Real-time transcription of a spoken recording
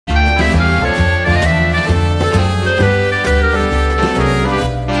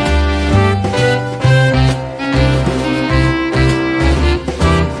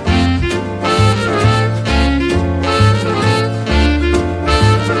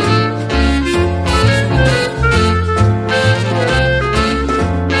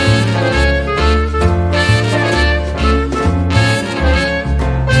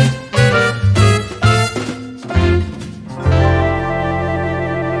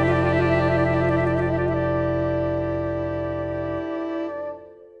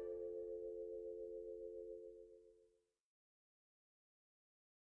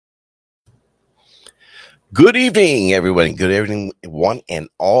Good evening, everybody. Good evening, one and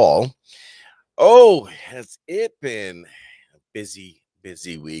all. Oh, has it been a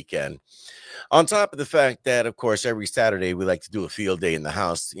busy weekend? On top of the fact that, of course, every Saturday we like to do a field day in the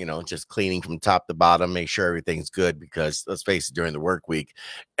house, just cleaning from top to bottom, make sure everything's good because let's face it, during the work week,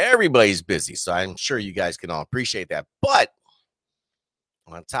 everybody's busy. So I'm sure you guys can all appreciate that. But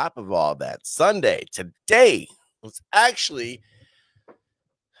on top of all that, Sunday, today was actually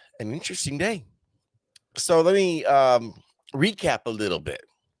an interesting day. So let me recap a little bit.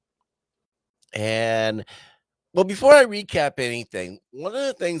 And well, before I recap anything, one of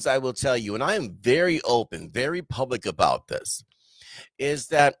the things I will tell you, and I am very open, very public about this, is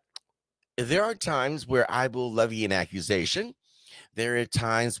that there are times where I will levy an accusation. There are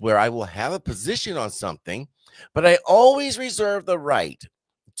times where I will have a position on something, but I always reserve the right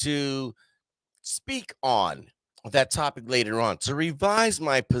to speak on that topic later on, to revise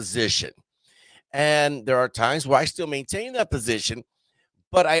my position. And there are times where I still maintain that position,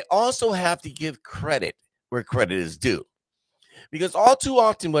 but I also have to give credit where credit is due. Because all too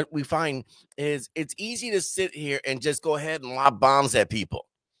often, what we find is it's easy to sit here and just go ahead and lob bombs at people.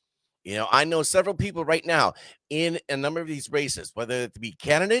 I know several people right now in a number of these races, whether it be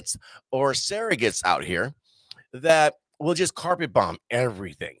candidates or surrogates out here, that will just carpet bomb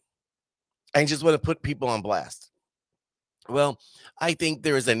everything and just want to put people on blast. Well, I think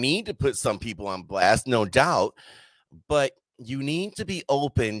there is a need to put some people on blast, no doubt, but you need to be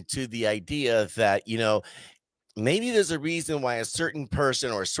open to the idea that, maybe there's a reason why a certain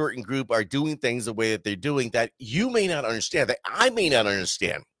person or a certain group are doing things the way that they're doing that you may not understand, that I may not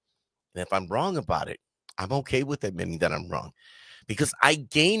understand. And if I'm wrong about it, I'm okay with admitting that I'm wrong because I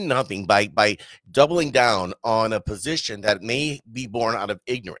gain nothing by doubling down on a position that may be born out of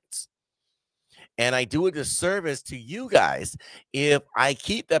ignorance. And I do a disservice to you guys if I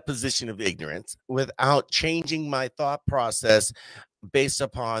keep that position of ignorance without changing my thought process based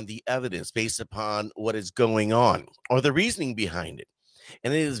upon the evidence, based upon what is going on or the reasoning behind it.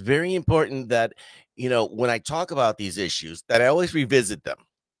 And it is very important that, when I talk about these issues, that I always revisit them.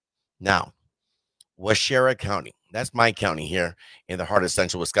 Now, Waushara County, that's my county here in the heart of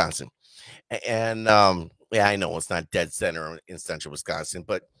central Wisconsin. And yeah, I know it's not dead center in central Wisconsin,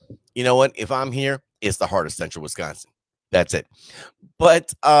 but you know what? If I'm here, it's the heart of central Wisconsin. That's it.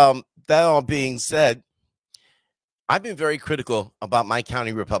 But that all being said, I've been very critical about my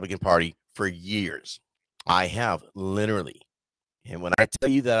county Republican Party for years. I have literally. And when I tell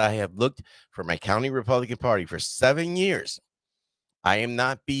you that I have looked for my county Republican Party for 7 years, I am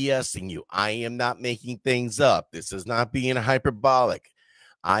not BSing you. I am not making things up. This is not being hyperbolic.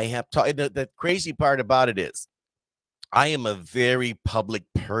 I have talked. The crazy part about it is I am a very public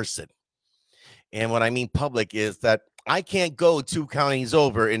person. And what I mean public is that I can't go 2 counties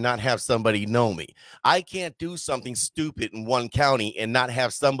over and not have somebody know me. I can't do something stupid in one county and not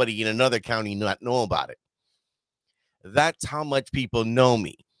have somebody in another county not know about it. That's how much people know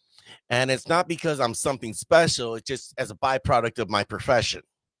me. And it's not because I'm something special. It's just as a byproduct of my profession.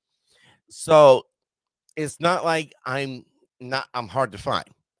 So it's not like I'm hard to find.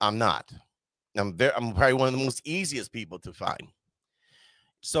 I'm not. I'm probably one of the most easiest people to find.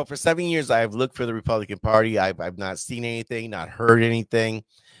 So for 7 years, I've looked for the Republican Party. I've not seen anything, not heard anything.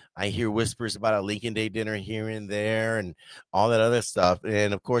 I hear whispers about a Lincoln Day dinner here and there and all that other stuff.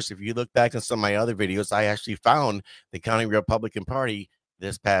 And of course, if you look back on some of my other videos, I actually found the County Republican Party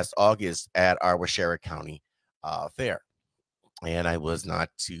this past August at our Waushara County fair. And I was not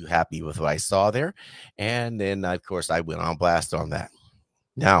too happy with what I saw there. And then, of course, I went on blast on that.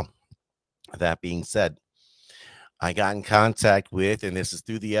 Now, that being said, I got in contact with, and this is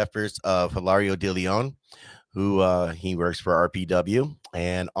through the efforts of Hilario De Leon, who he works for RPW,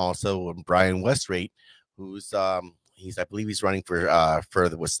 and also Brian Westrate, who's I believe he's running for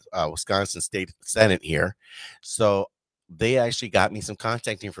the Wisconsin State Senate here. So they actually got me some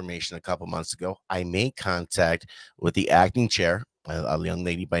contact information a couple months ago. I made contact with the acting chair, a young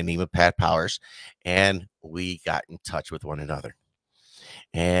lady by the name of Pat Powers, and we got in touch with one another.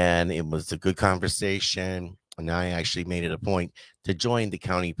 And it was a good conversation. And I actually made it a point to join the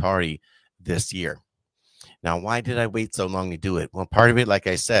county party this year. Now, why did I wait so long to do it? Well, part of it, like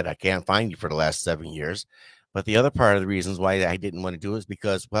I said, I can't find you for the last 7 years. But the other part of the reasons why I didn't want to do it is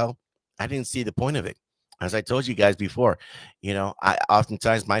because, well, I didn't see the point of it. As I told you guys before,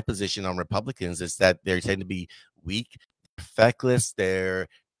 oftentimes my position on Republicans is that they tend to be weak, feckless, they're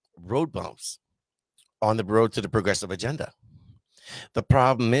road bumps on the road to the progressive agenda. The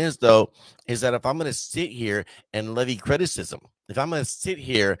problem is, though, is that if I'm going to sit here and levy criticism, if I'm going to sit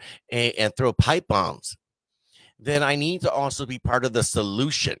here and throw pipe bombs, then I need to also be part of the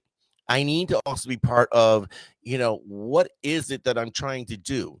solution. I need to also be part of, what is it that I'm trying to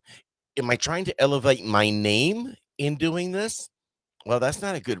do? Am I trying to elevate my name in doing this? Well, that's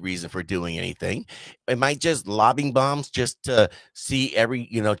not a good reason for doing anything. Am I just lobbing bombs just to see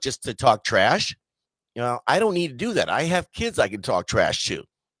just to talk trash? I don't need to do that. I have kids I can talk trash to.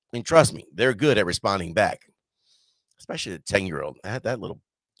 And trust me, they're good at responding back, especially the 10-year-old. That little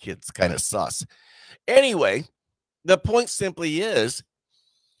kid's kind of sus. Anyway, the point simply is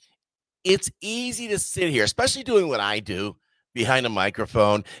it's easy to sit here, especially doing what I do behind a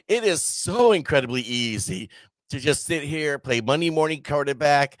microphone. It is so incredibly easy to just sit here, play Monday morning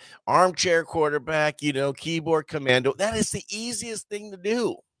quarterback, armchair quarterback, keyboard commando. That is the easiest thing to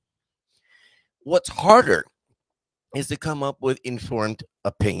do. What's harder is to come up with informed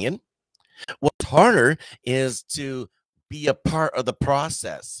opinion. What's harder is to be a part of the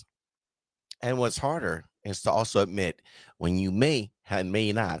process. And what's harder is to also admit when you may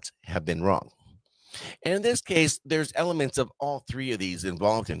not have been wrong. And in this case, there's elements of all three of these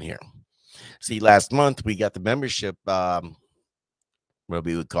involved in here. See, last month we got the membership, what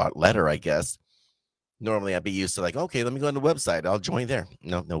we would call it letter, I guess. Normally I'd be used to okay, let me go on the website. I'll join there.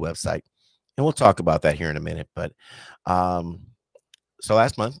 No website. And we'll talk about that here in a minute. But so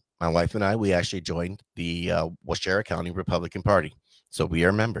last month, my wife and I, we actually joined the Waushara County Republican Party. So we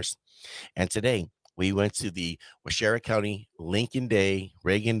are members. And today we went to the Waushara County Lincoln Day,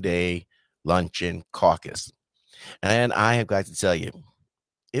 Reagan Day luncheon caucus. And I have got to tell you,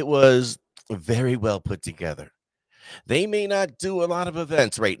 it was very well put together. They may not do a lot of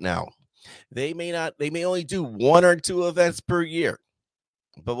events right now. They may only do 1 or 2 events per year.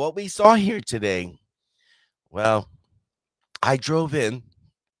 But what we saw here today, well, I drove in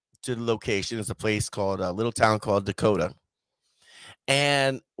to the location. It's a place called a little town called Dakota.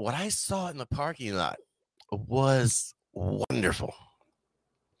 And what I saw in the parking lot was wonderful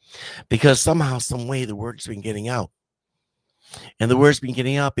because somehow, some way, the word's been getting out. And the word's been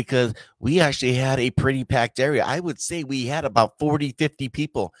getting out because we actually had a pretty packed area. I would say we had about 40, 50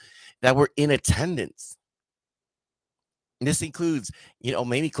 people that were in attendance. And this includes,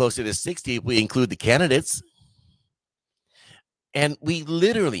 maybe closer to 60 if we include the candidates. And we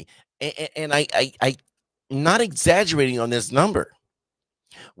literally, and I'm not exaggerating on this number,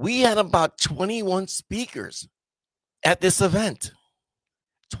 we had about 21 speakers at this event.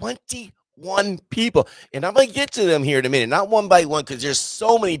 21 people. And I'm going to get to them here in a minute, not one by one, because there's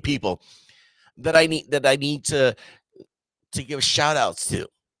so many people that I need to give shout outs to.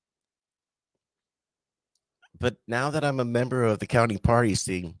 But now that I'm a member of the county party,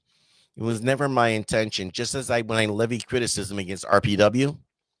 see, it was never my intention, just as when I levied criticism against RPW,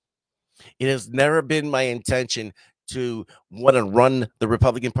 it has never been my intention to want to run the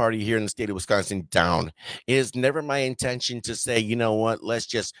Republican Party here in the state of Wisconsin down. It is never my intention to say, you know what, let's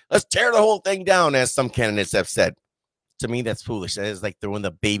tear the whole thing down, as some candidates have said. To me, that's foolish. That is like throwing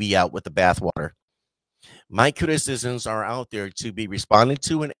the baby out with the bathwater. My criticisms are out there to be responded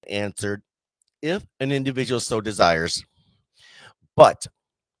to and answered if an individual so desires. But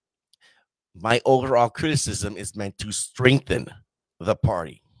my overall criticism is meant to strengthen the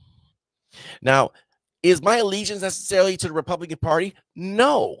party. Now, is my allegiance necessarily to the Republican Party?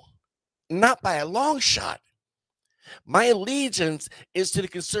 No, not by a long shot. My allegiance is to the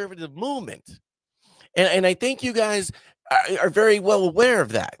conservative movement. And I think you guys are very well aware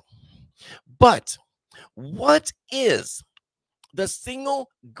of that. But what is the single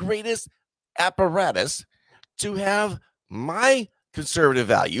greatest apparatus to have my conservative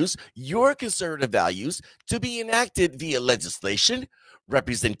values, your conservative values, to be enacted via legislation,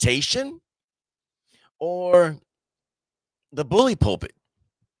 representation, or the bully pulpit?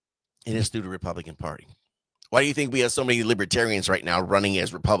 It is through the Republican Party. Why do you think we have so many libertarians right now running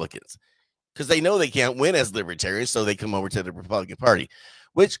as Republicans? Because they know they can't win as libertarians, so they come over to the Republican Party,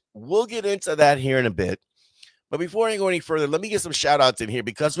 which we'll get into that here in a bit. But before I go any further, let me get some shout outs in here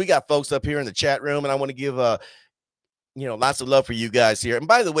because we got folks up here in the chat room, and I want to give lots of love for you guys here. And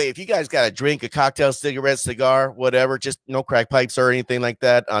by the way, if you guys got a drink, a cocktail, cigarette, cigar, whatever, just no crack pipes or anything like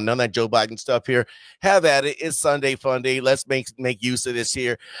that, none of that Joe Biden stuff here, have at it. It's Sunday fun day. Let's make use of this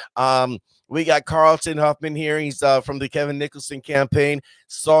here. We got Carlton Huffman here. He's from the Kevin Nicholson campaign.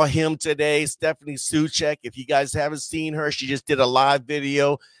 Saw him today. Stephanie Suchek. If you guys haven't seen her, she just did a live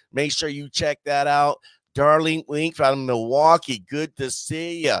video. Make sure you check that out. Darlene Wink from Milwaukee. Good to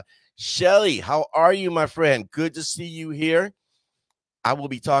see you. Shelly, how are you, my friend? Good to see you here. I will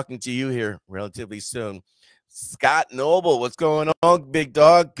be talking to you here relatively soon. Scott Noble, what's going on, big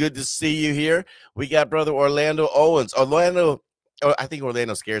dog? Good to see you here. We got brother Orlando Owens. I think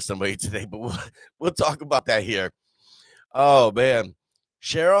Orlando scared somebody today, but we'll talk about that here. Oh, man.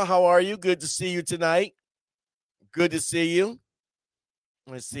 Cheryl, how are you? Good to see you tonight. Good to see you.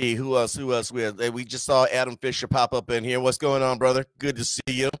 Let's see who else. We just saw Adam Fisher pop up in here. What's going on, brother? Good to see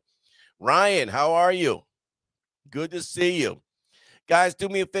you. Ryan, how are you? Good to see you. Guys, do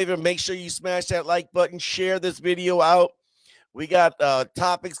me a favor. Make sure you smash that like button. Share this video out. We got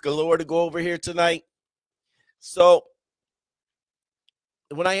topics galore to go over here tonight. So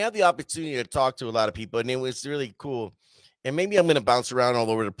when I had the opportunity to talk to a lot of people, and it was really cool, and maybe I'm going to bounce around all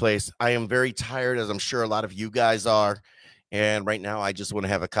over the place. I am very tired, as I'm sure a lot of you guys are. And right now, I just want to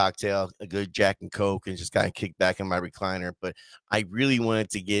have a cocktail, a good Jack and Coke, and just kind of kick back in my recliner. But I really wanted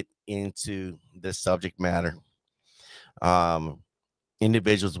to get into this subject matter.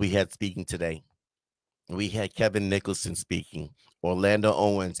 Individuals we had speaking today. We had Kevin Nicholson speaking, Orlando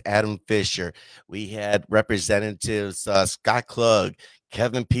Owens, Adam Fisher. We had Representatives Scott Klug,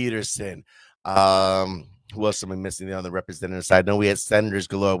 Kevin Peterson. Who else am I missing on the representative side? No, we had senators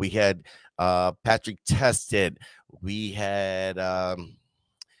galore. We had Patrick Tested. We had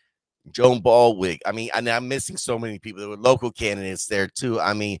Joan Baldwin. I mean, and I'm missing so many people. There were local candidates there too.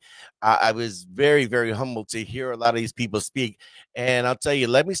 I mean, I was very, very humbled to hear a lot of these people speak. And I'll tell you,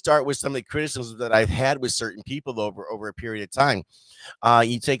 let me start with some of the criticisms that I've had with certain people over a period of time.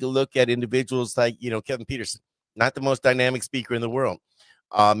 You take a look at individuals like, Kevin Peterson, not the most dynamic speaker in the world.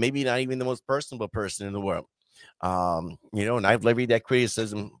 Maybe not even the most personable person in the world. And I've levied that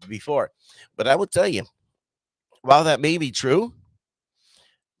criticism before. But I will tell you, while that may be true,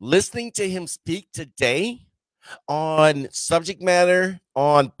 listening to him speak today on subject matter,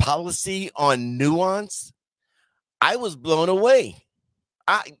 on policy, on nuance, I was blown away.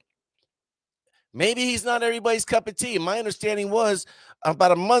 Maybe he's not everybody's cup of tea. My understanding was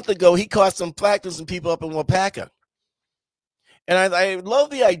about a month ago, he caught some flack from some people up in Waushara. And I love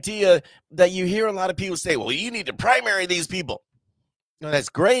the idea that you hear a lot of people say, well, you need to primary these people. That's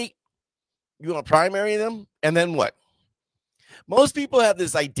great. You want to primary them? And then what? Most people have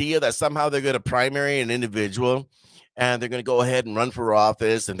this idea that somehow they're going to primary an individual and they're going to go ahead and run for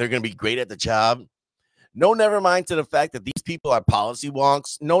office and they're going to be great at the job. No, never mind to the fact that these people are policy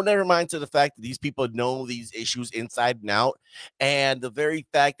wonks. No, never mind to the fact that these people know these issues inside and out. And the very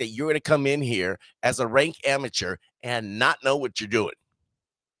fact that you're going to come in here as a rank amateur and not know what you're doing.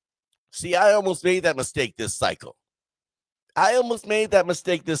 See, I almost made that mistake this cycle.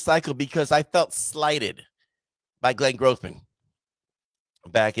 Because I felt slighted by Glenn Grothman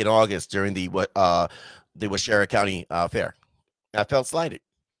back in August during the Waushara County Fair. I felt slighted.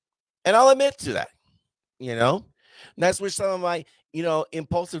 And I'll admit to that. And that's where some of my,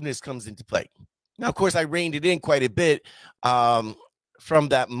 impulsiveness comes into play. Now, of course, I reined it in quite a bit from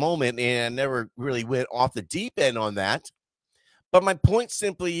that moment, and I never really went off the deep end on that. But my point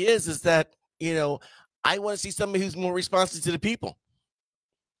simply is that, I want to see somebody who's more responsive to the people.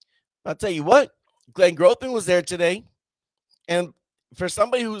 I'll tell you what, Glenn Grothman was there today. And for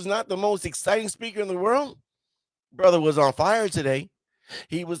somebody who's not the most exciting speaker in the world, brother was on fire today.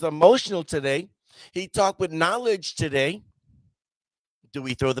 He was emotional today. He talked with knowledge today. Do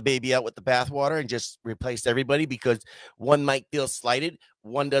we throw the baby out with the bathwater and just replace everybody because one might feel slighted?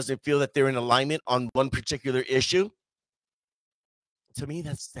 One doesn't feel that they're in alignment on one particular issue. To me,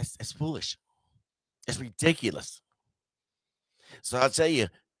 that's foolish. It's ridiculous. So I'll tell you,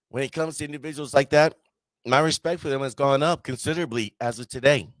 when it comes to individuals like that, my respect for them has gone up considerably as of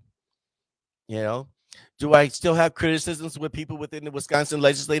today. Do I still have criticisms with people within the Wisconsin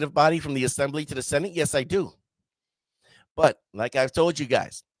legislative body from the assembly to the Senate? Yes, I do. But like I've told you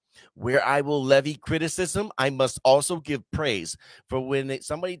guys, where I will levy criticism, I must also give praise. For when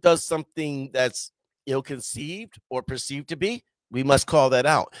somebody does something that's ill-conceived or perceived to be, we must call that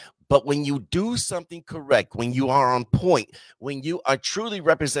out. But when you do something correct, when you are on point, when you are truly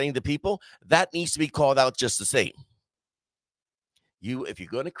representing the people, that needs to be called out just the same. If you're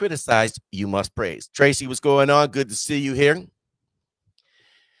going to criticize, you must praise. Tracy, what's going on? Good to see you here.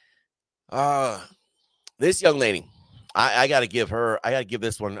 This young lady, I got to give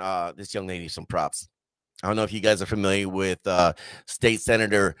this young lady some props. I don't know if you guys are familiar with State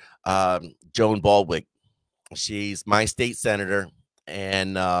Senator Joan Baldwin. She's my state senator,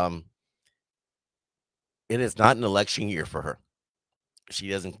 and it is not an election year for her. She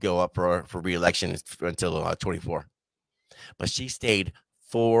doesn't go up for re-election until 24. But she stayed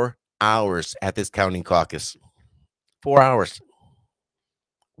 4 hours at this county caucus. 4 hours.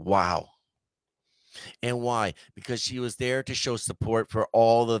 Wow. And why? Because she was there to show support for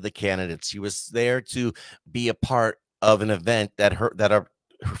all of the candidates. She was there to be a part of an event that are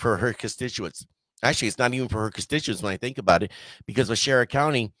for her constituents. Actually, it's not even for her constituents when I think about it, because Waushara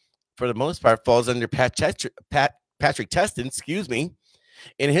County, for the most part, falls under Patrick Teston,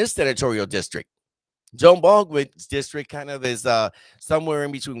 in his senatorial district. Joan Baldwin's district kind of is somewhere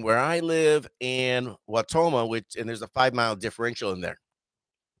in between where I live and Watoma, and there's a 5-mile differential in there.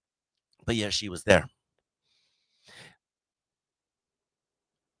 But yeah, she was there.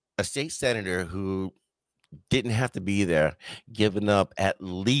 A state senator who didn't have to be there, giving up at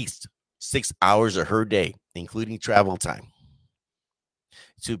least 6 hours of her day, including travel time,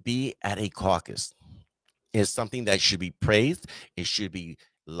 to be at a caucus is something that should be praised. It should be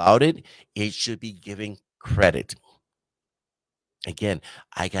lauded. It should be given credit. Again,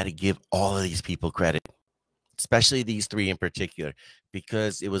 I got to give all of these people credit, especially these three in particular,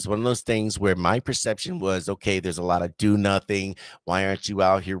 because it was one of those things where my perception was, okay, there's a lot of do nothing. Why aren't you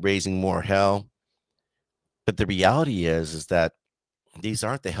out here raising more hell? But the reality is that these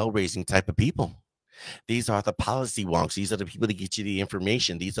aren't the hell raising type of people. These are the policy wonks. These are the people that get you the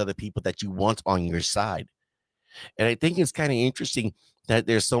information. These are the people that you want on your side. And I think it's kind of interesting that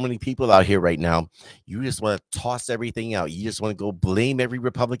there's so many people out here right now. You just want to toss everything out. You just want to go blame every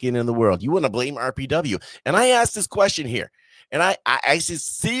Republican in the world. You want to blame RPW. And I asked this question here, and I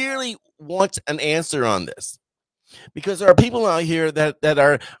sincerely want an answer on this, because there are people out here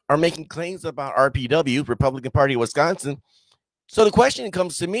that are making claims about RPW, Republican Party of Wisconsin. So the question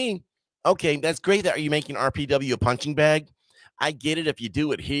comes to me, okay, that's great that are you making RPW a punching bag? I get it if you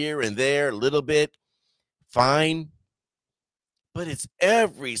do it here and there a little bit, fine. But it's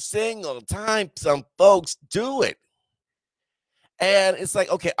every single time some folks do it. And it's like,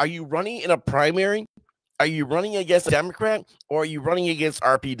 okay, are you running in a primary? Are you running against a Democrat, or are you running against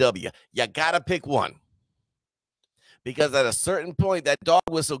RPW? You got to pick one. Because at a certain point, that dog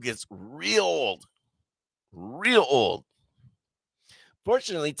whistle gets real old. Real old.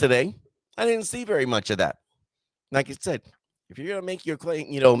 Fortunately, today, I didn't see very much of that. Like I said, if you're going to make your claim,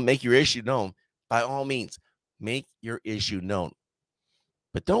 make your issue known, by all means, make your issue known.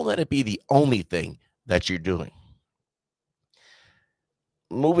 But don't let it be the only thing that you're doing.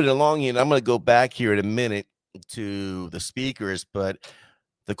 Moving along, I'm going to go back here in a minute to the speakers, but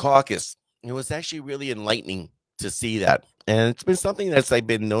the caucus, it was actually really enlightening to see that. And it's been something I've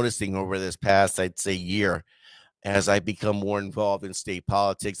been noticing over this past, I'd say, year, as I become more involved in state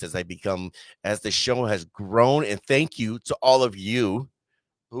politics, as the show has grown. And thank you to all of you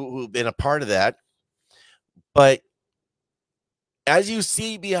who've been a part of that. But as you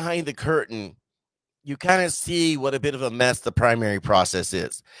see behind the curtain, you kind of see what a bit of a mess the primary process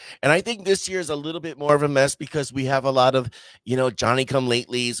is. And I think this year is a little bit more of a mess because we have a lot of,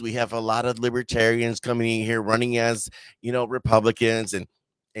 Johnny-come-latelys. We have a lot of libertarians coming in here running as, Republicans. And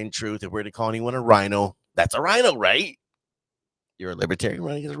in truth, if we're to call anyone a rhino, that's a rhino, right? You're a libertarian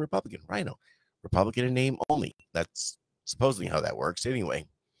running as a Republican. Rhino. Republican in name only. That's supposedly how that works anyway.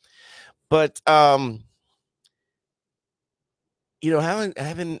 But, having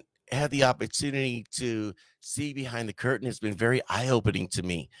had the opportunity to see behind the curtain has been very eye-opening to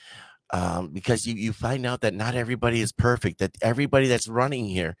me, because you find out that not everybody is perfect, that everybody that's running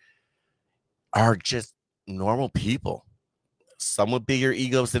here are just normal people, some with bigger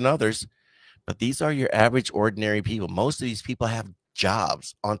egos than others, but these are your average, ordinary people. Most of these people have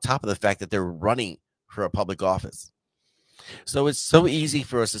jobs on top of the fact that they're running for a public office. So it's so easy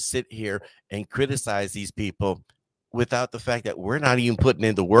for us to sit here and criticize these people without the fact that we're not even putting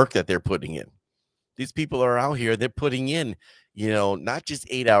in the work that they're putting in. These people are out here, they're putting in, not just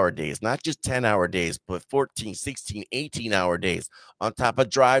 8-hour days, not just 10-hour days, but 14, 16, 18-hour days on top of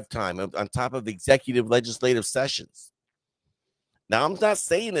drive time, on top of executive legislative sessions. Now, I'm not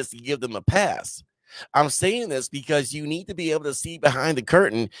saying this to give them a pass. I'm saying this because you need to be able to see behind the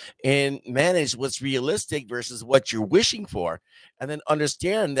curtain and manage what's realistic versus what you're wishing for, and then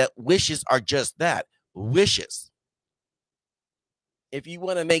understand that wishes are just that, wishes. If you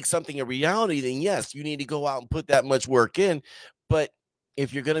want to make something a reality, then yes, you need to go out and put that much work in. But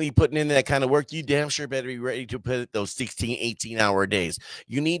if you're going to be putting in that kind of work, you damn sure better be ready to put those 16, 18-hour days.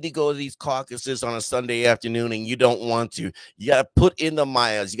 You need to go to these caucuses on a Sunday afternoon, and you don't want to. You got to put in the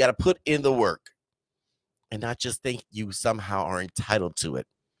miles. You got to put in the work, and not just think you somehow are entitled to it.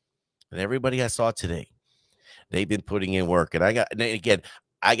 And everybody I saw today, they've been putting in work. And I got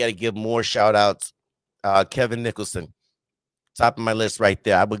to give more shout outs. Kevin Nicholson, top of my list right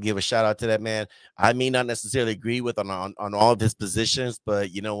there. I would give a shout out to that man. I may not necessarily agree with on all of his positions,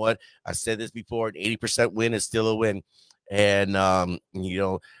 but you know what? I said this before, an 80% win is still a win. And,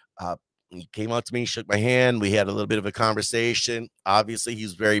 he came out to me, shook my hand. We had a little bit of a conversation. Obviously,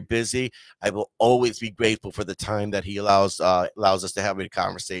 he's very busy. I will always be grateful for the time that he allows us to have a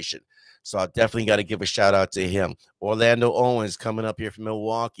conversation. So I definitely got to give a shout out to him. Orlando Owens coming up here from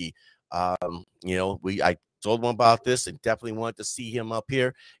Milwaukee. I Told him about this and definitely wanted to see him up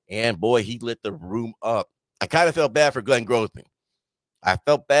here. And boy, he lit the room up. I kind of felt bad for Glenn Grothman. I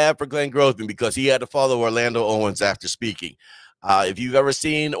felt bad for Glenn Grothman because he had to follow Orlando Owens after speaking. If you've ever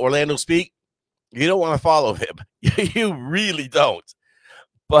seen Orlando speak, you don't want to follow him. You really don't.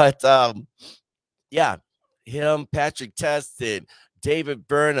 But yeah, him, Patrick Teston, David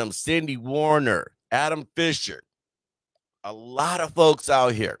Burnham, Cindy Warner, Adam Fisher, a lot of folks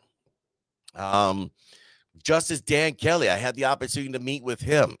out here. Justice Dan Kelly, I had the opportunity to meet with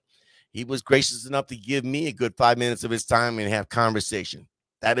him. He was gracious enough to give me a good 5 minutes of his time and have conversation.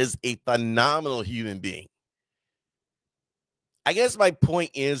 That is a phenomenal human being. I guess my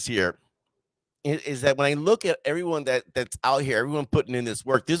point is here is that when I look at everyone that's out here, everyone putting in this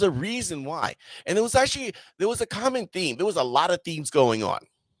work, there's a reason why. And there was a common theme. There was a lot of themes going on.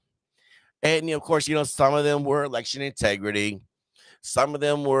 And, of course, some of them were election integrity. Some of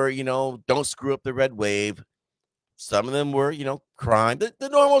them were, don't screw up the red wave. Some of them were, crime, the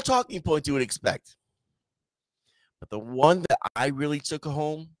normal talking points you would expect. But the one that I really took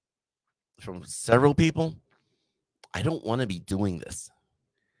home from several people, I don't want to be doing this.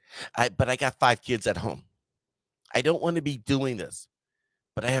 But I got 5 kids at home. I don't want to be doing this,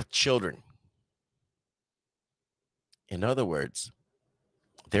 but I have children. In other words,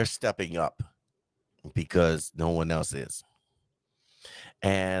 they're stepping up because no one else is.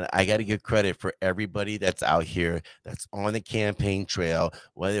 And I got to give credit for everybody that's out here, that's on the campaign trail,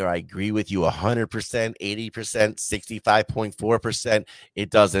 whether I agree with you 100%, 80%, 65.4%, it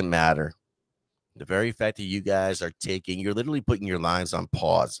doesn't matter. The very fact that you guys are you're literally putting your lives on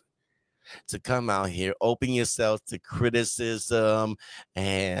pause to come out here, open yourself to criticism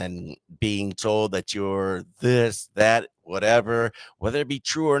and being told that you're this, that, whatever, whether it be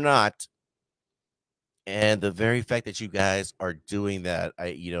true or not. And the very fact that you guys are doing that,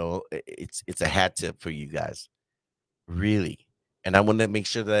 it's a hat tip for you guys, really. And I want to make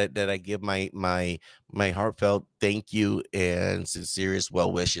sure that I give my heartfelt thank you and sincerest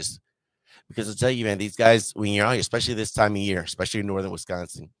well wishes, because I'll tell you, man, these guys, when you're out here, especially this time of year, especially in northern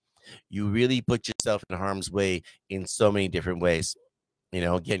Wisconsin, you really put yourself in harm's way in so many different ways.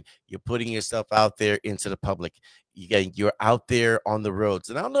 Again, you're putting yourself out there into the public. You're out there on the roads.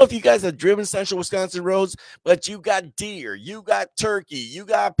 And I don't know if you guys have driven central Wisconsin roads, but you got deer, you got turkey, you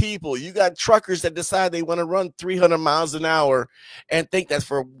got people, you got truckers that decide they want to run 300 miles an hour and think that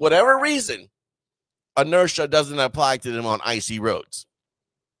for whatever reason, inertia doesn't apply to them on icy roads.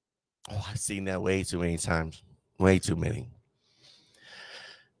 Oh, I've seen that way too many times. Way too many.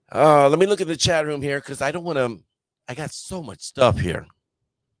 Let me look at the chat room here because I don't want to. I got so much stuff here.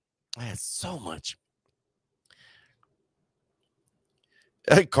 I had so much.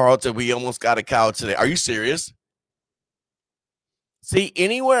 Hey, Carlton, we almost got a cow today. Are you serious? See,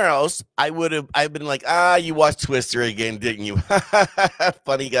 anywhere else, I've been like, you watched Twister again, didn't you?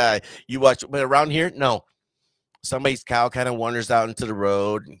 Funny guy. You watched, but around here, no. Somebody's cow kind of wanders out into the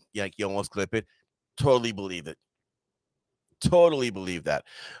road. Like you almost clip it. Totally believe it. Totally believe that.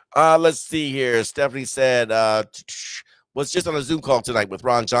 Let's see here. Stephanie said, was just on a Zoom call tonight with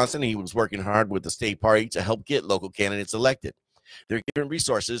Ron Johnson. He was working hard with the state party to help get local candidates elected. They're giving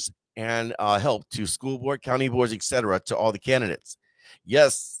resources and help to school board, county boards, etc., to all the candidates.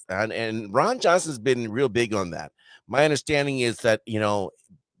 Yes, and Ron Johnson's been real big on that. My understanding is that,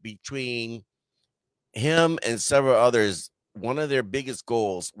 between him and several others, one of their biggest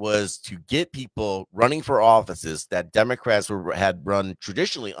goals was to get people running for offices that Democrats had run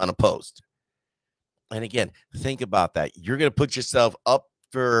traditionally unopposed. And again, think about that. You're going to put yourself up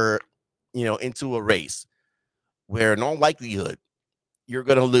for, into a race where in all likelihood you're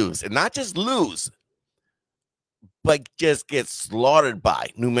going to lose, and not just lose, but just get slaughtered by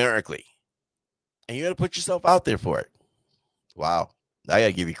numerically. And you're going to put yourself out there for it. Wow. I got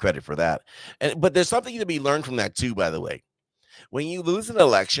to give you credit for that. But there's something to be learned from that too, by the way. When you lose an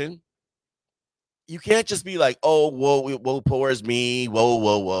election, you can't just be like, oh, whoa, poor is me.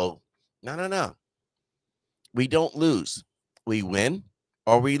 Whoa. No. We don't lose. We win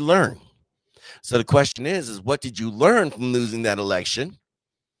or we learn. So the question is what did you learn from losing that election?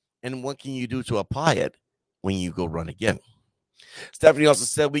 And what can you do to apply it when you go run again? Stephanie also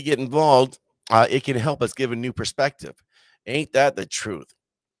said we get involved. It can help us give a new perspective. Ain't that the truth?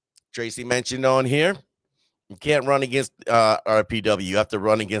 Tracy mentioned on here, you can't run against RPW. You have to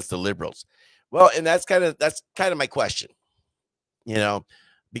run against the liberals. Well, and that's kind of my question,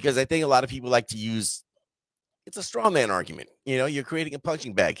 because I think a lot of people like to use, it's a straw man argument. You're creating a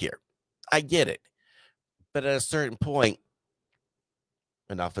punching bag here. I get it. But at a certain point,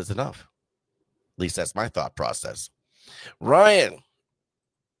 enough is enough. At least that's my thought process. Ryan,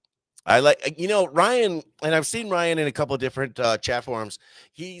 I like, Ryan, and I've seen Ryan in a couple of different chat forums.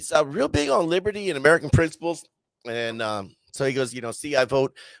 He's real big on liberty and American principles. And so he goes, see, I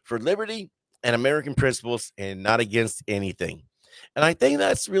vote for liberty and American principles and not against anything. And I think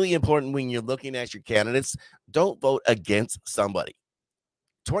that's really important when you're looking at your candidates. Don't vote against somebody.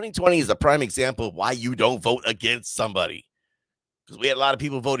 2020 is a prime example of why you don't vote against somebody. Because we had a lot of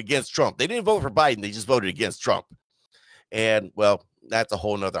people vote against Trump. They didn't vote for Biden, they just voted against Trump. And well, that's a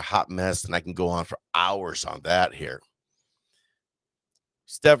whole nother hot mess, and I can go on for hours on that here.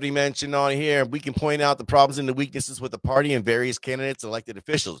 Stephanie mentioned on here, we can point out the problems and the weaknesses with the party and various candidates and elected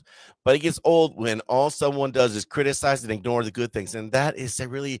officials, but it gets old when all someone does is criticize and ignore the good things. And that is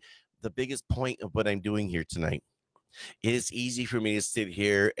really the biggest point of what I'm doing here tonight. It is easy for me to sit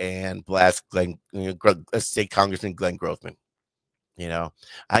here and blast State Congressman Glenn Grothman.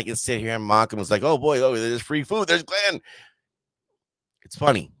 I can sit here and mock him. It's like, oh boy, there's free food. There's Glenn. It's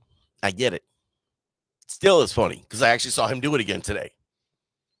funny. I get it. Still is funny because I actually saw him do it again today.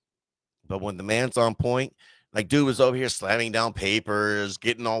 But when the man's on point, like dude was over here slamming down papers,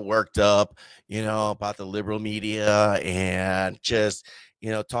 getting all worked up, about the liberal media and just,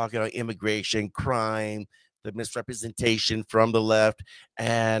 talking about immigration, crime, the misrepresentation from the left.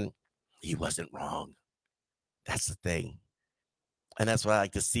 And he wasn't wrong. That's the thing. And that's what I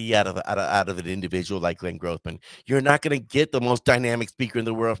like to see out of an individual like Glenn Grothman. You're not going to get the most dynamic speaker in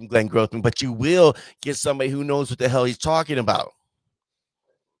the world from Glenn Grothman, but you will get somebody who knows what the hell he's talking about.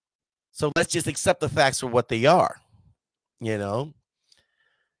 So let's just accept the facts for what they are,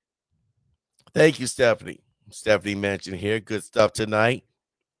 Thank you, Stephanie. Stephanie mentioned here, good stuff tonight.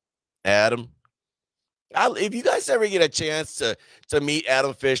 Adam, if you guys ever get a chance to meet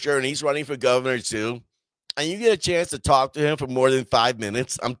Adam Fisher, and he's running for governor too, and you get a chance to talk to him for more than 5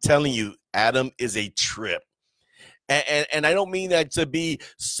 minutes, I'm telling you, Adam is a trip. And I don't mean that to be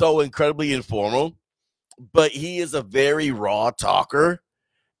so incredibly informal, but he is a very raw talker.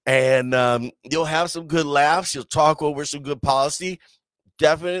 And you'll have some good laughs. You'll talk over some good policy.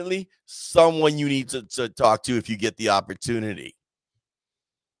 Definitely someone you need to talk to if you get the opportunity.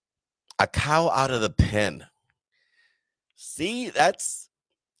 A cow out of the pen. See, you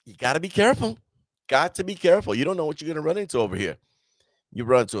got to be careful. Got to be careful. You don't know what you're going to run into over here. You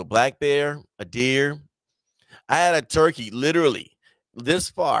run into a black bear, a deer. I had a turkey literally this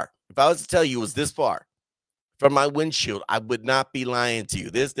far. If I was to tell you it was this far from my windshield, I would not be lying to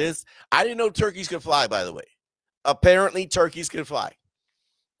you. I didn't know turkeys could fly, by the way. Apparently, turkeys can fly.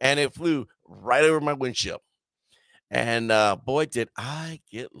 And it flew right over my windshield. And boy, did I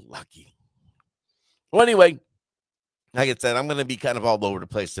get lucky. Well, anyway, like I said, I'm going to be kind of all over the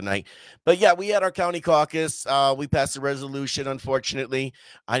place tonight. But yeah, we had our county caucus. We passed a resolution, unfortunately.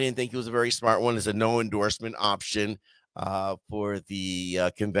 I didn't think it was a very smart one. It's a no endorsement option for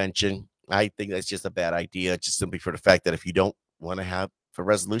the convention. I think that's just a bad idea, just simply for the fact that if you don't want to have a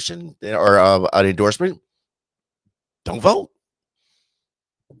resolution or an endorsement, don't vote.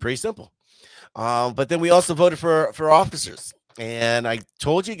 Pretty simple. But then we also voted for officers. And I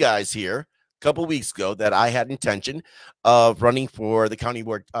told you guys here couple weeks ago that I had intention of running for the county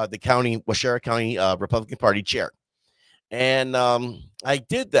board, Waushara County Republican Party chair. And I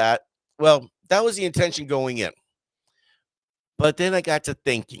did that. Well, that was the intention going in. But then I got to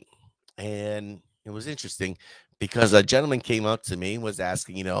thinking, and it was interesting because a gentleman came up to me and was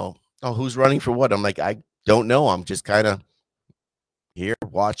asking, oh, who's running for what? I'm like, I don't know. I'm just kind of here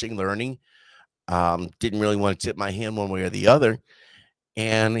watching, learning. Didn't really want to tip my hand one way or the other.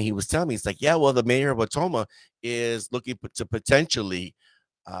 And he was telling me, he's like, yeah, well, the mayor of Wautoma is looking to potentially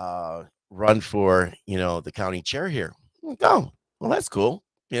run for, the county chair here. Like, oh, well, that's cool.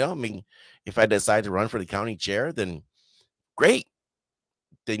 I mean, if I decide to run for the county chair, then great.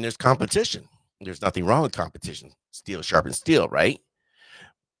 Then there's competition. There's nothing wrong with competition. Steel sharpens steel, right?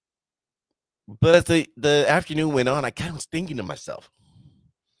 But as the afternoon went on, I kind of was thinking to myself,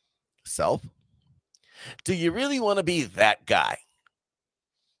 do you really want to be that guy?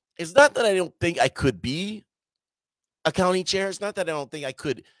 It's not that I don't think I could be a county chair. It's not that I don't think I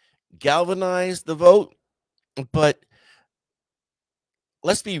could galvanize the vote, but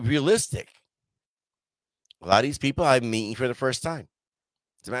let's be realistic. A lot of these people I'm meeting for the first time.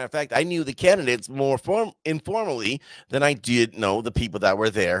 As a matter of fact, I knew the candidates more informally than I did know the people that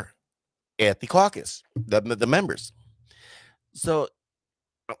were there at the caucus, the members. So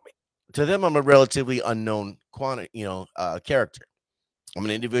to them, I'm a relatively unknown character. I'm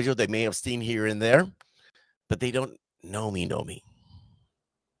an individual they may have seen here and there, but they don't know me.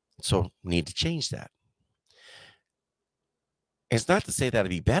 So need to change that. It's not to say that I'd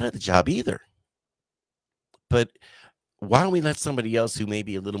be bad at the job either. But why don't we let somebody else who may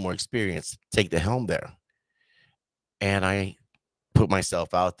be a little more experienced take the helm there? And I put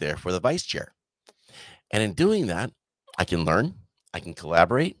myself out there for the vice chair. And in doing that, I can learn, I can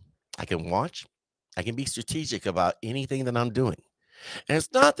collaborate, I can watch, I can be strategic about anything that I'm doing. And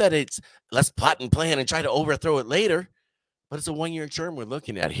it's not that it's let's plot and plan and try to overthrow it later, but it's a 1 year term we're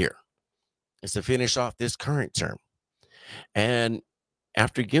looking at here. It's to finish off this current term. And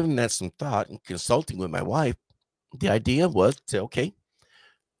after giving that some thought and consulting with my wife, the idea was to, okay,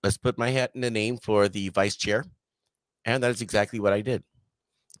 let's put my hat in the name for the vice chair. And that is exactly what I did.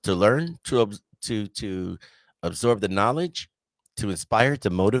 To learn, to absorb the knowledge, to inspire, to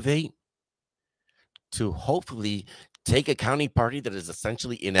motivate, to hopefully take a county party that is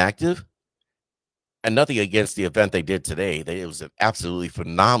essentially inactive. And nothing against the event they did today. It was an absolutely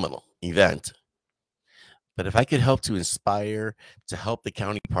phenomenal event. But if I could help to inspire, to help the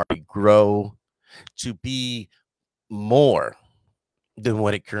county party grow, to be more than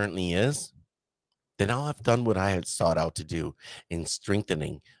what it currently is, then I'll have done what I had sought out to do in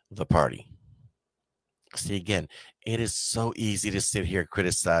strengthening the party. See, again, it is so easy to sit here and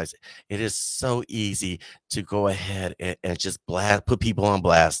criticize. It is so easy to go ahead and just put people on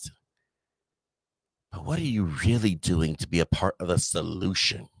blast. But what are you really doing to be a part of the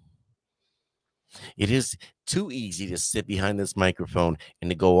solution? It is too easy to sit behind this microphone and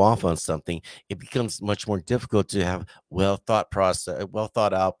to go off on something. It becomes much more difficult to have well thought out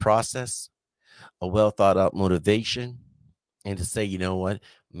process, a well thought out motivation, and to say, you know what,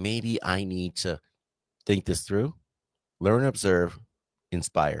 maybe I need to think this through, learn, observe,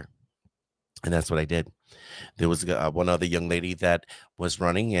 inspire. And that's what I did. There was one other young lady that was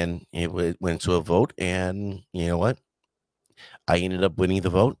running, and it went to a vote. And you know what? I ended up winning the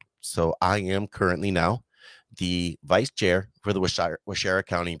vote. So I am currently now the vice chair for the Waushara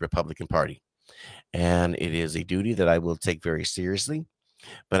County Republican Party. And it is a duty that I will take very seriously.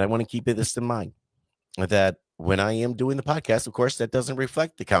 But I want to keep this in mind that when I am doing the podcast, of course, that doesn't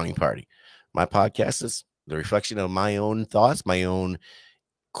reflect the county party. My podcast is the reflection of my own thoughts, my own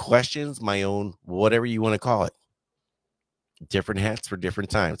questions, my own whatever you want to call it. Different hats for different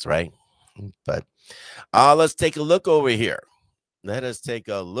times, right? But let's take a look over here. Let us take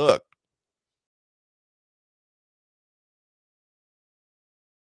a look.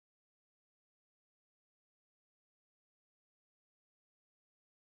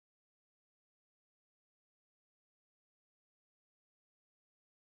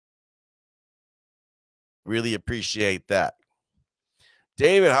 Really appreciate that.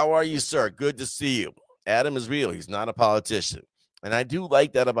 David, how are you, sir? Good to see you. Adam is real. He's not a politician. And I do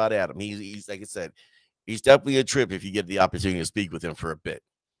like that about Adam. He's like I said, he's definitely a trip if you get the opportunity to speak with him for a bit.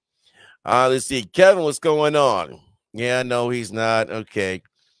 Let's see. Kevin, what's going on? Yeah, no, he's not. Okay.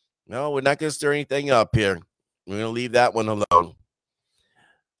 No, we're not going to stir anything up here. We're going to leave that one alone.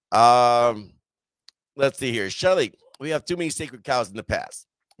 Let's see here. Shelly, we have too many sacred cows in the past.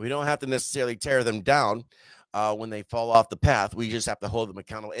 We don't have to necessarily tear them down when they fall off the path. We just have to hold them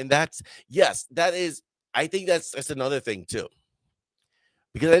accountable. And that's, yes, that is, I think that's another thing too.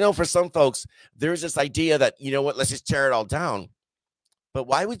 Because I know for some folks, there's this idea that, you know what, let's just tear it all down. But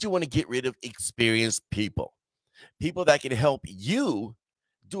why would you want to get rid of experienced people? People that can help you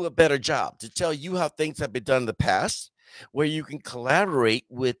do a better job, to tell you how things have been done in the past, where you can collaborate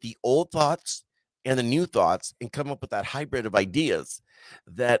with the old thoughts and the new thoughts and come up with that hybrid of ideas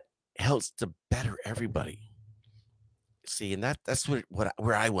that helps to better everybody. See, and that's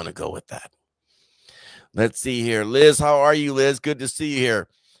where I want to go with that. Let's see here. Liz, how are you, Liz? Good to see you here.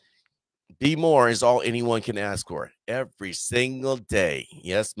 Be more is all anyone can ask for every single day.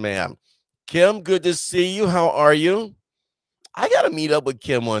 Yes, ma'am. Kim, good to see you. How are you? I got to meet up with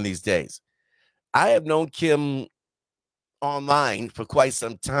Kim one of these days. I have known Kim online for quite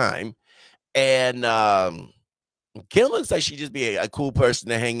some time. And Kim looks like she'd just be a cool person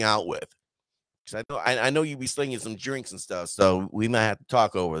to hang out with. Because I know you'd be slinging some drinks and stuff. So we might have to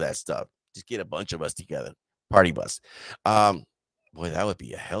talk over that stuff. Just get a bunch of us together. Party bus. Boy, that would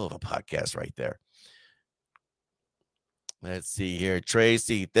be a hell of a podcast right there. Let's see here.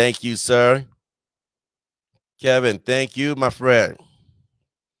 Tracy, thank you, sir. Kevin, thank you, my friend.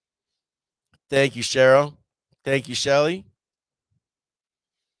 Thank you, Cheryl. Thank you, Shelly.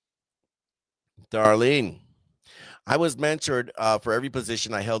 Darlene, I was mentored for every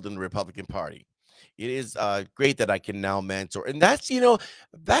position I held in the Republican Party. It is great that I can now mentor. And that's,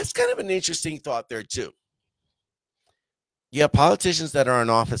 that's kind of an interesting thought there, too. You have politicians that are in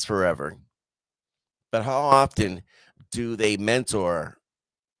office forever, but how often do they mentor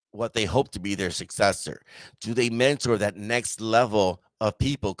what they hope to be their successor? Do they mentor that next level of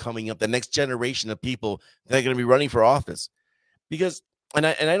people coming up, the next generation of people that are going to be running for office. Because, and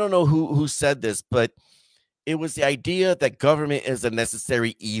I don't know who said this, but it was the idea that government is a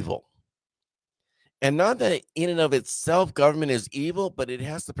necessary evil. And not that in and of itself government is evil, but it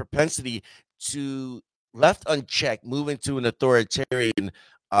has the propensity to, left unchecked, move into an authoritarian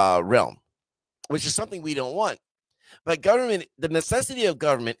realm, which is something we don't want. But government, the necessity of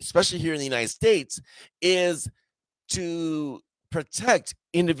government, especially here in the United States, is to protect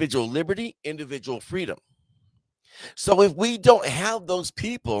individual liberty, individual freedom. So if we don't have those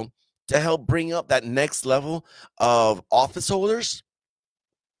people to help bring up that next level of office holders,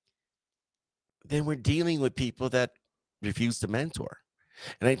 then we're dealing with people that refuse to mentor.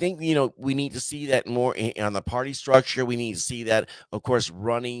 And I think, we need to see that more on the party structure. We need to see that, of course,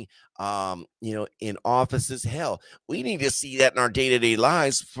 running, in offices. Hell, we need to see that in our day-to-day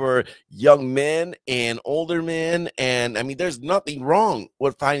lives for young men and older men. And I mean, there's nothing wrong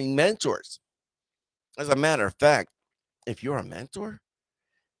with finding mentors. As a matter of fact, if you're a mentor,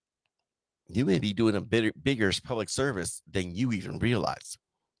 you may be doing a bigger public service than you even realize.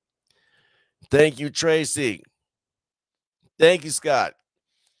 Thank you, Tracy. Thank you, Scott.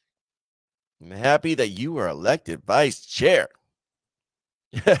 I'm happy that you were elected vice chair.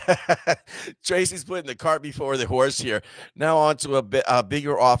 Tracy's putting the cart before the horse here. Now on to a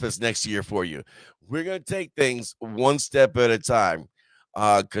bigger office next year for you. We're going to take things one step at a time.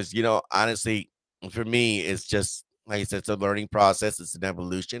 Because, honestly, for me, it's just, like I said, it's a learning process. It's an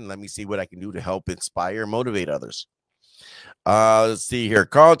evolution. Let me see what I can do to help inspire and motivate others. Let's see here.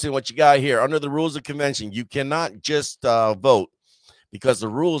 Carlton, what you got here? Under the rules of convention, you cannot just vote, because the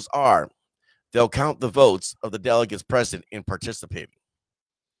rules are they'll count the votes of the delegates present and participating.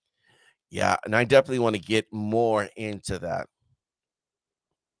 Yeah, and I definitely want to get more into that.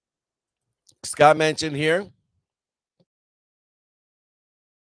 Scott mentioned here.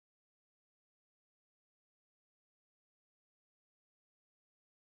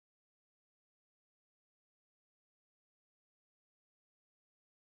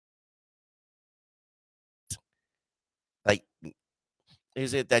 Like,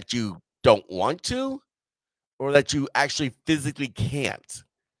 is it that you don't want to, or that you actually physically can't?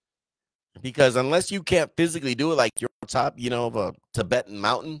 Because unless you can't physically do it, like you're on top, of a Tibetan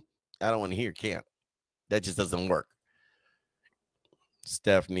mountain, I don't want to hear can't. That just doesn't work.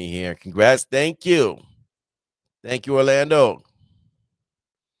 Stephanie here. Congrats. Thank you. Thank you, Orlando.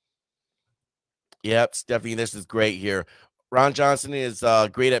 Yep, Stephanie, this is great here. Ron Johnson is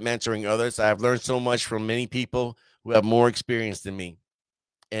great at mentoring others. I've learned so much from many people who have more experience than me,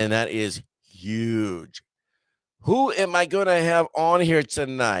 and that is huge. Who am I going to have on here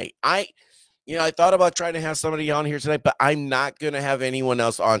tonight? I thought about trying to have somebody on here tonight, but I'm not going to have anyone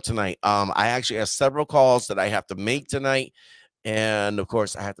else on tonight. I actually have several calls that I have to make tonight. And of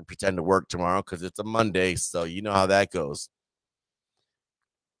course, I have to pretend to work tomorrow because it's a Monday. So you know how that goes.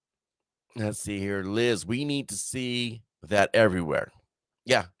 Let's see here. Liz, we need to see that everywhere.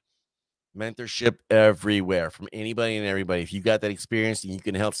 Yeah. Mentorship everywhere from anybody and everybody. If you got that experience and you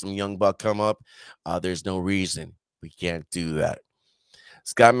can help some young buck come up, there's no reason we can't do that.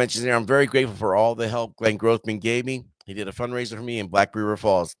 Scott mentions here, I'm very grateful for all the help Glenn Grothman gave me. He did a fundraiser for me in Black River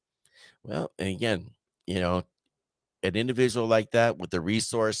Falls. Well, and again, an individual like that with the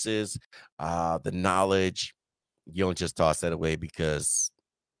resources, the knowledge, you don't just toss that away because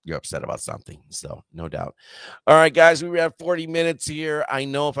you're upset about something. So no doubt. All right, guys, we have 40 minutes here. I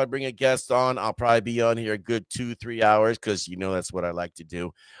know if I bring a guest on, I'll probably be on here a good 2-3 hours because that's what I like to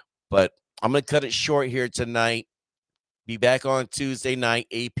do. But I'm going to cut it short here tonight. Be back on Tuesday night,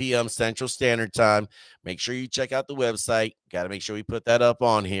 8 p.m. Central Standard Time. Make sure you check out the website. Got to make sure we put that up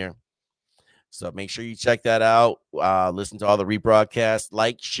on here. So make sure you check that out. Listen to all the rebroadcasts.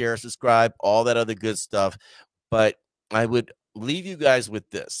 Like, share, subscribe, all that other good stuff. But I would leave you guys with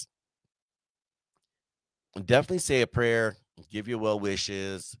this. Definitely say a prayer. Give your well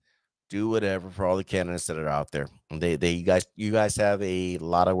wishes. Do whatever for all the candidates that are out there. And you guys have a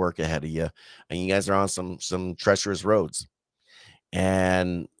lot of work ahead of you, and you guys are on some treacherous roads.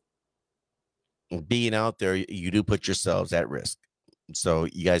 And being out there, you do put yourselves at risk. So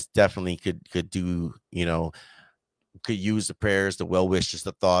you guys definitely could do, could use the prayers, the well wishes,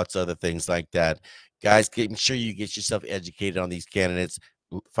 the thoughts, other things like that. Guys, make sure you get yourself educated on these candidates.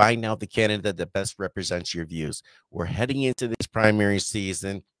 Find out the candidate that best represents your views. We're heading into this primary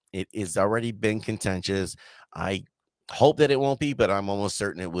season. It is already been contentious. I hope that it won't be, but I'm almost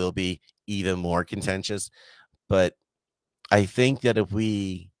certain it will be even more contentious. But I think that if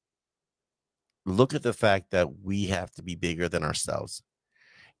we look at the fact that we have to be bigger than ourselves,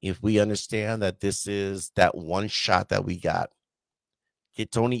 if we understand that this is that one shot that we got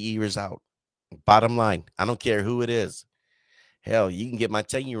Get Tony Evers out. Bottom line, I don't care who it is. Hell, you can get my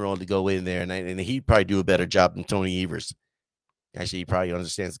 10-year-old to go in there, and he'd probably do a better job than Tony Evers. Actually, he probably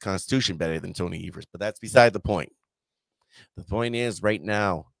understands the Constitution better than Tony Evers, but that's beside the point. The point is, right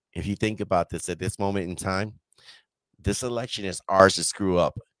now, if you think about this at this moment in time, this election is ours to screw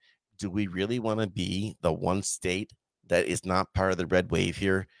up. Do we really want to be the one state that is not part of the red wave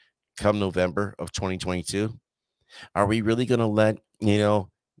here come November of 2022? Are we really going to let,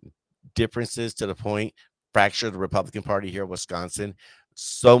 differences to the point fracture the Republican Party here in Wisconsin?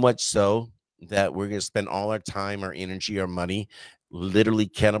 So much so that we're going to spend all our time, our energy, our money literally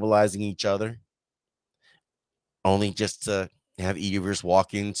cannibalizing each other, only just to have Evers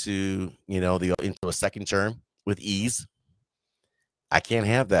walk into, into a second term with ease. I can't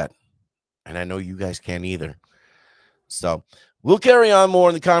have that. And I know you guys can't either. So we'll carry on more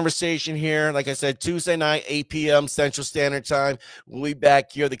in the conversation here. Like I said, Tuesday night, 8 p.m. Central Standard Time. We'll be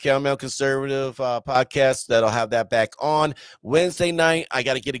back here, the Caramel Conservative podcast. That'll have that back on. Wednesday night, I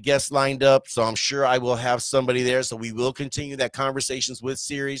got to get a guest lined up, so I'm sure I will have somebody there. So we will continue that Conversations With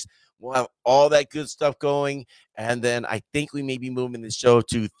series. We'll have all that good stuff going. And then I think we may be moving the show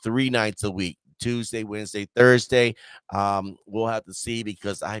to 3 nights a week. Tuesday, Wednesday, Thursday. We'll have to see,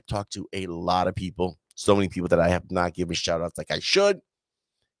 because I talked to a lot of people, so many people that I have not given shout outs like I should,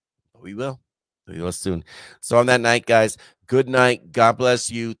 but we will soon. So on that night, guys, good night. God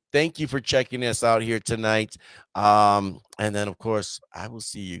bless you. Thank you for checking us out here tonight. And then of course, I will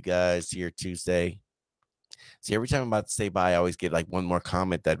see you guys here Tuesday. See, every time I'm about to say bye, I always get like one more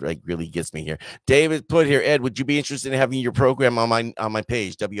comment that like really gets me here. David put here, Ed, would you be interested in having your program on my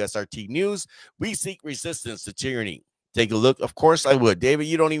page, WSRT News? We seek resistance to tyranny. Take a look. Of course I would. David,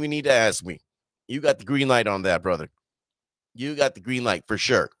 you don't even need to ask me. You got the green light on that, brother. You got the green light for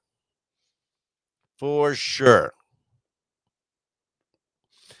sure. For sure.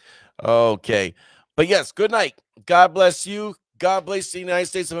 Okay. But yes, good night. God bless you. God bless the United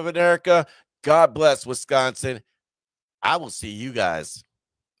States of America. God bless Wisconsin. I will see you guys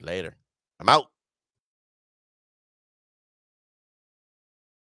later. I'm out.